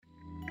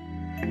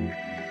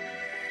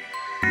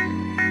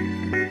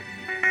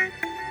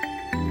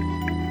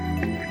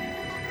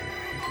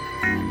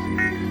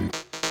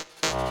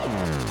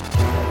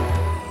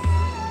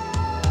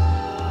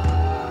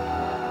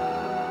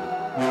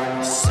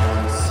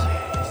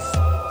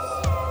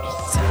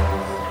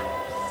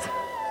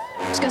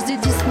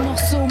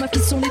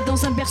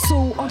Dans un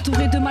berceau,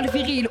 entouré de mal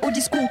viril, au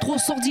discours trop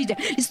sordide.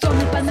 L'histoire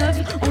n'est pas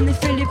neuve, en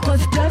effet les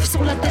preuves pleuvent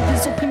sur la tête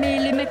des opprimés,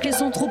 les mecs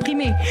les ont trop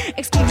brimés.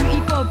 Exclus du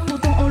hip-hop,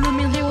 pourtant on le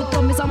mènerait au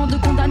top, mais avant de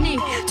condamner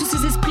tous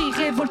ces esprits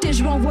révoltés,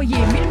 je vais envoyer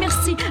mille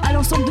merci à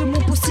l'ensemble de mon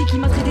possi qui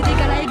m'a traité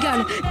d'égal à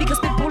égal. Big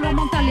respect pour leur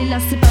mental, et là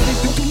c'est pas vrai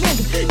pour tout le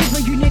monde. Il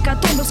voit une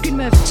hécatombe lorsqu'une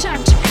meuf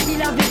tchatch,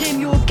 il a viré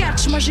mieux au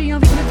catch. Moi j'ai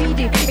envie de me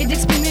vider et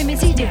d'exprimer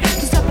mes idées.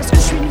 Tout ça parce que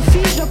je suis une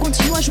fille, je dois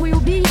continuer à jouer aux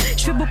billes.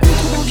 Je fais beaucoup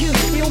trop d'envieux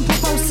et on me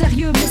prend pas au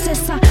sérieux, mais c'est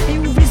ça. Et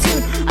ouvre les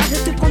yeux,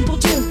 arrête de prendre pour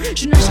Dieu.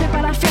 Je ne lâcherai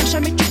pas l'affaire,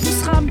 jamais tu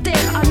pousseras à me taire.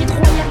 Ami trop,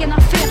 y'a rien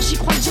à faire, j'y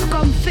crois dur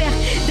comme fer.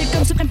 Des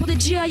comme se prennent pour des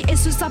GI et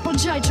ce ça pour le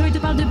GI. Joey te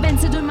parle de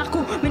Benz et de Marco,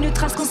 mais ne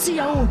trace qu'en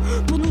CIAO.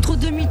 Pour nous trop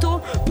de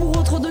mythos, pour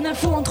eux trop de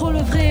d'infos. Entre le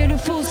vrai et le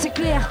faux, c'est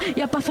clair,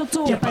 y'a pas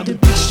photo. Y'a pas de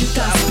bitch du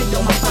tas, mais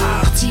dans ma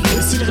partie.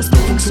 Et si le respect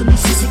fonctionne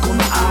ici, c'est qu'on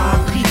a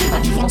appris à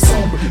vivre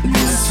ensemble, unis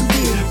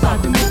soudés, pas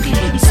de mépris.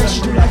 Il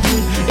s'agit de la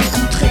vie,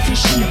 écoute,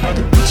 réfléchis. Pas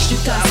de bitch du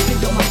tas, mais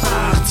dans ma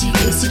partie.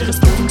 Et si le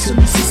respect fonctionne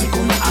ici, c'est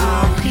qu'on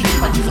a appris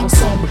à vivre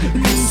ensemble,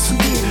 unis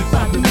soudés,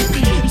 pas de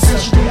mépris. Il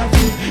s'agit de la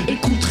vie,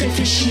 écoute,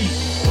 réfléchis.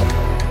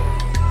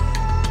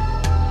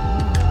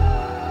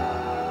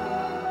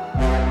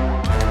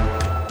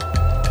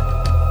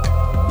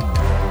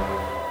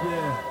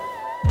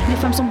 Les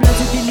femmes sont blasées,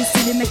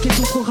 délaissées, les mecs les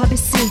ont trop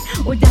rabaissés.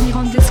 Au dernier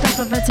rang de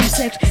l'esclave au XXe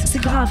siècle, c'est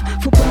grave,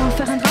 faut pas en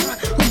faire un drame.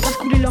 Regarde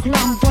couler leurs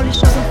larmes, vois les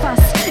choses en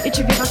face. Et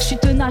tu verras que je suis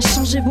tenace,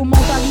 changez vos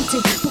mentalités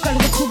pour qu'elles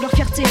retrouvent leur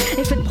fierté.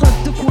 Et faites preuve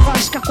de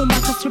courage, car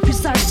combattre reste le plus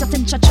sage.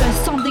 Certaines tchatcheuses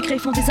sans degré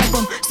font des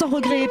albums sans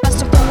regret. Pas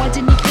sur temps à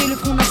dénigrer le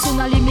Front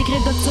National émigré.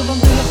 D'autres se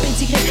vendent de leur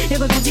pédigré et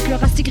revendiquent leur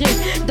race tigrée.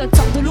 D'autres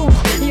sortent de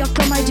l'ombre et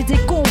acclament des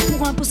cons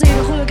pour imposer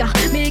le regard,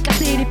 mais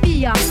écarter les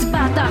pillards. Ces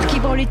bâtards qui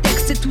volent les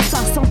textes et tout ça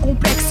sans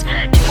complexe.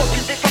 Il faut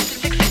plus défendre.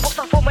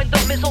 Faut mettre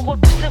dans maison,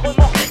 repousse les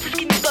remords, c'est ce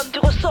qui nous donne du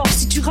ressort.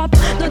 Si tu rappes,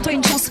 donne-toi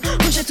une chance,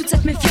 rejette toute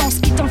cette méfiance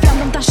qui t'enferme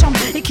dans ta chambre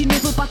et qui ne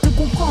veut pas te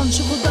comprendre.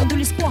 Je redonne de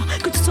l'espoir,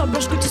 que tu sois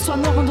blanche, que tu sois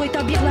noire, on doit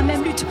établir la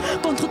même lutte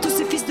contre tous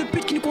ces fils de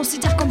pute qui nous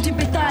considèrent comme du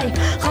bétail.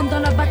 Rentre dans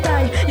la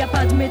bataille, y a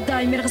pas de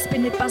médaille, mais le respect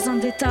n'est pas un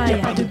détail. Y'a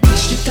pas de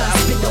bitch du tas,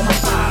 mais dans ma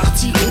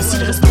partie. Et si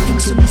le respect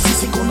fonctionne ici,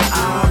 c'est qu'on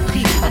a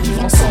appris à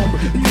vivre ensemble,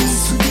 unis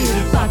soudés,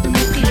 pas de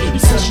mépris. Il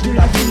s'agit de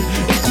la vie,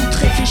 écoute,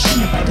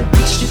 réfléchis. Pas de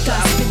bitch du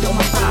tas, mais dans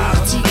ma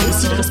partie. Et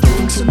si le respect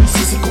fonctionne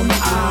ici, c'est qu'on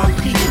a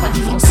appris à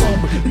vivre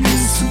ensemble,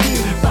 unis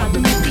soudés, pas de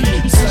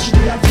mépris. Il s'agit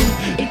de la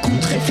vie,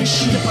 écoute,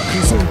 réfléchis. Y'a pas de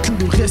raison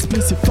que le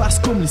respect s'efface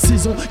comme les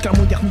saisons, car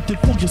modernité et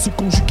progrès se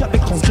conjuguent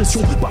avec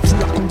transgression. Parfois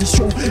leurs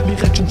conditions, les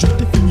règles changent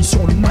de définition.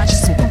 Le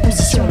machisme en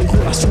composition, les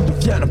relations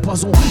deviennent un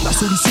poison. La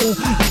solution,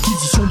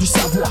 l'acquisition du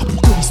savoir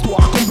pour que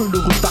l'histoire comble le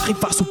retard et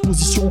fasse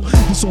opposition.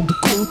 Ils sont de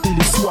côté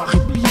les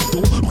soirées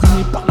bidons,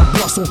 ruinés par la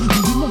boisson,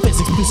 d'une mauvaise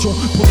expression,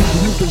 produit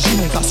de nouvelles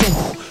générations.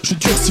 Je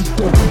durcis le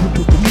ton,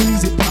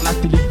 lobotomisé par la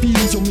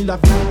télévision, mais la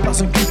vie n'est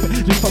pas un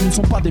clip. Les femmes ne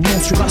sont pas des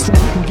mensurations.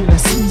 Donc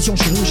l'incision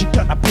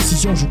chirurgicale à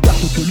précision, je garde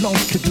de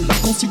l'encre et de la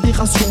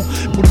considération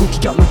pour le go qui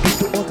garde le peu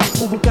de honte à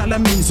provoquer à la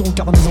maison.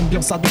 Car dans les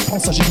ambiances de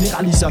France, ça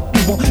généralise à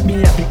tout vent, mais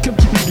avec un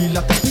petit public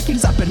la tête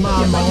qu'ils appellent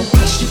maman. Y'a pas de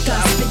bitch du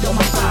tas, mais dans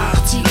ma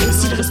partie. Et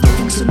si le respect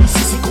fonctionne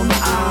ici, c'est qu'on a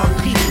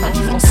appris à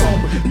vivre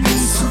ensemble,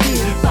 unis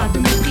soudés, pas de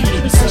mépris.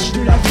 Il s'agit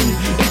de la vie,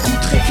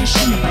 écoute,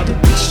 réfléchis. Pas de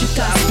bitch du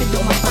tas, mais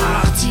dans ma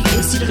partie.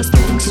 Et si le respect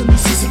fonctionne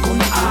ici, c'est qu'on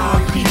a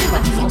appris à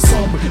vivre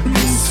ensemble,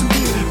 unis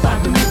soudés, pas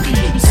de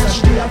mépris. Il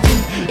s'agit de la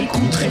vie,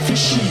 écoute,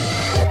 réfléchis.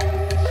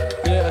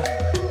 Yeah.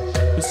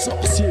 Le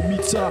sorcier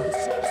Mytza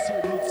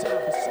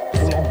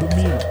pour l'an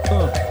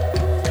 2001.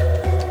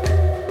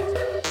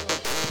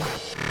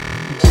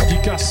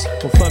 Dédicace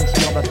aux femmes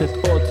qui gardent la tête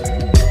haute,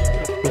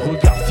 le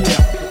regard fier.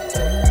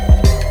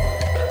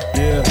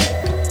 Yeah.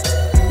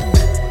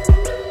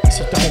 Et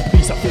si t'as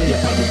compris, ça fait. Y'a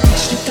pas de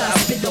bitch du tas,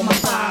 mais dans ma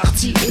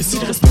partie. Et si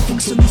le respect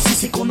fonctionne ici,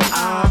 c'est qu'on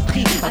a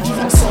appris à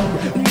vivre ensemble,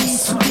 unis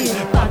soudés,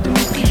 pas de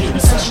mépris.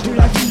 Il s'agit de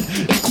la vie,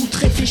 écoute,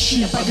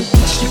 réfléchis. Y'a pas de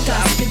bitch du tas,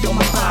 mais dans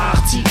ma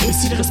partie. Et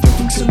si le respect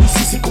fonctionne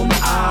ici, c'est qu'on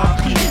a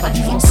appris à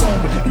vivre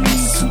ensemble,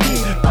 unis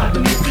soudés, pas de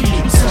mépris.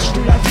 Il s'agit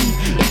de la vie,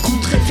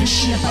 écoute,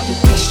 réfléchis. Y'a pas de